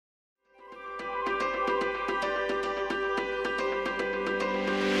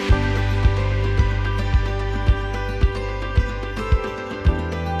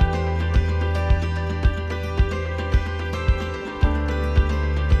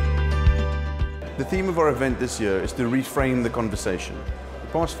The theme of our event this year is to reframe the conversation. The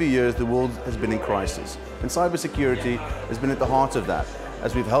past few years, the world has been in crisis, and cybersecurity has been at the heart of that,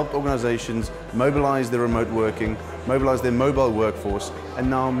 as we've helped organizations mobilize their remote working, mobilize their mobile workforce, and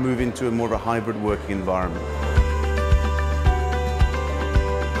now move into a more of a hybrid working environment.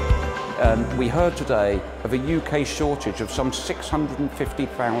 We heard today of a UK shortage of some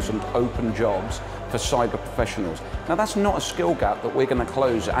 650,000 open jobs for cyber professionals. Now that's not a skill gap that we're going to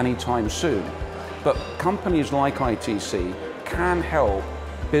close anytime soon, but companies like ITC can help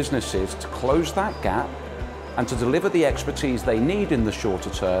businesses to close that gap and to deliver the expertise they need in the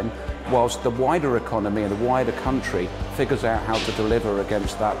shorter term, whilst the wider economy and the wider country figures out how to deliver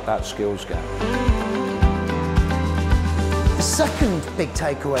against that skills gap. The second big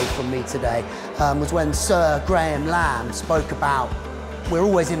takeaway from me today was when Sir Graham Lamb spoke about we're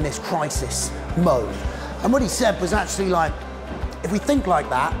always in this crisis mode. And what he said was actually like, if we think like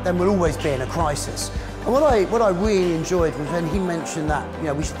that, then we'll always be in a crisis. And what I really enjoyed was when he mentioned that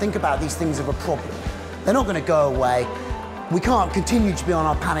we should think about these things as a problem. They're not going to go away. We can't continue to be on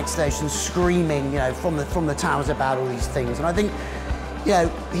our panic stations screaming from the towers about all these things. And I think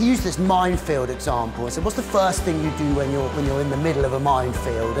he used this minefield example. He said, what's the first thing you do when you're in the middle of a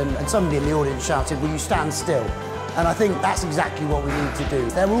minefield? And somebody in the audience shouted, will you stand still? And I think that's exactly what we need to do.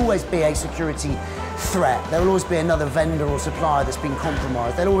 There will always be a security threat. There will always be another vendor or supplier that's been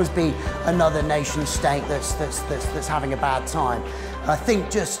compromised. There'll always be another nation state that's having a bad time. I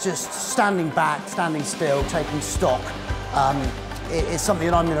think just standing back, standing still, taking stock is something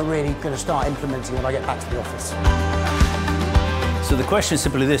that I'm really going to start implementing when I get back to the office. So the question is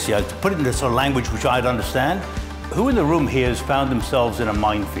simply this, to put it into sort of language which I'd understand, who in the room here has found themselves in a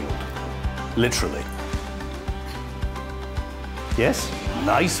minefield? Literally. Yes?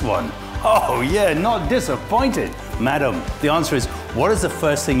 Nice one. Oh yeah, not disappointed. Madam, the answer is, what is the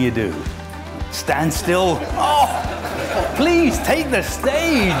first thing you do? Stand still? Oh, please take the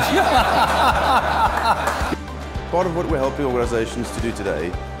stage. Part of what we're helping organizations to do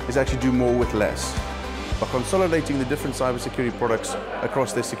today is actually do more with less. By consolidating the different cybersecurity products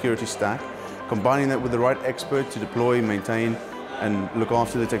across their security stack, combining that with the right expert to deploy, maintain, and look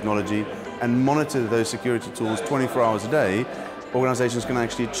after the technology, and monitor those security tools 24 hours a day, organizations can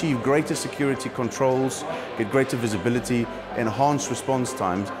actually achieve greater security controls, get greater visibility, enhance response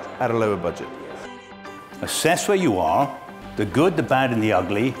times at a lower budget. Assess where you are, the good, the bad, and the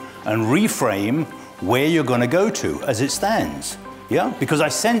ugly, and reframe where you're going to go to as it stands. Yeah? Because I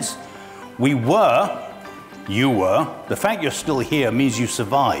sense you were, the fact you're still here means you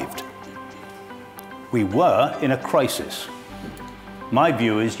survived. We were in a crisis. My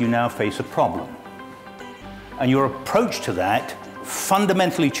view is you now face a problem. And your approach to that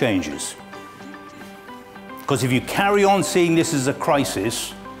fundamentally changes. Because if you carry on seeing this as a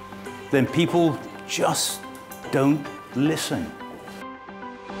crisis, then people just don't listen.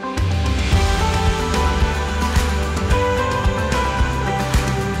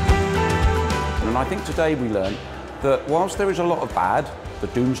 And I think today we learned that whilst there is a lot of bad, the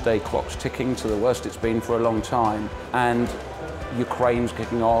doomsday clock's ticking to the worst it's been for a long time, and Ukraine's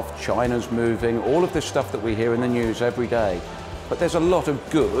kicking off, China's moving, all of this stuff that we hear in the news every day. But there's a lot of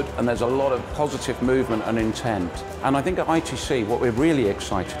good and there's a lot of positive movement and intent. And I think at ITC what we're really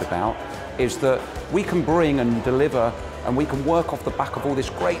excited about is that we can bring and deliver and we can work off the back of all this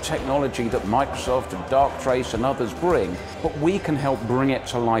great technology that Microsoft and Darktrace and others bring, but we can help bring it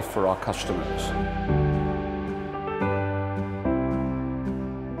to life for our customers.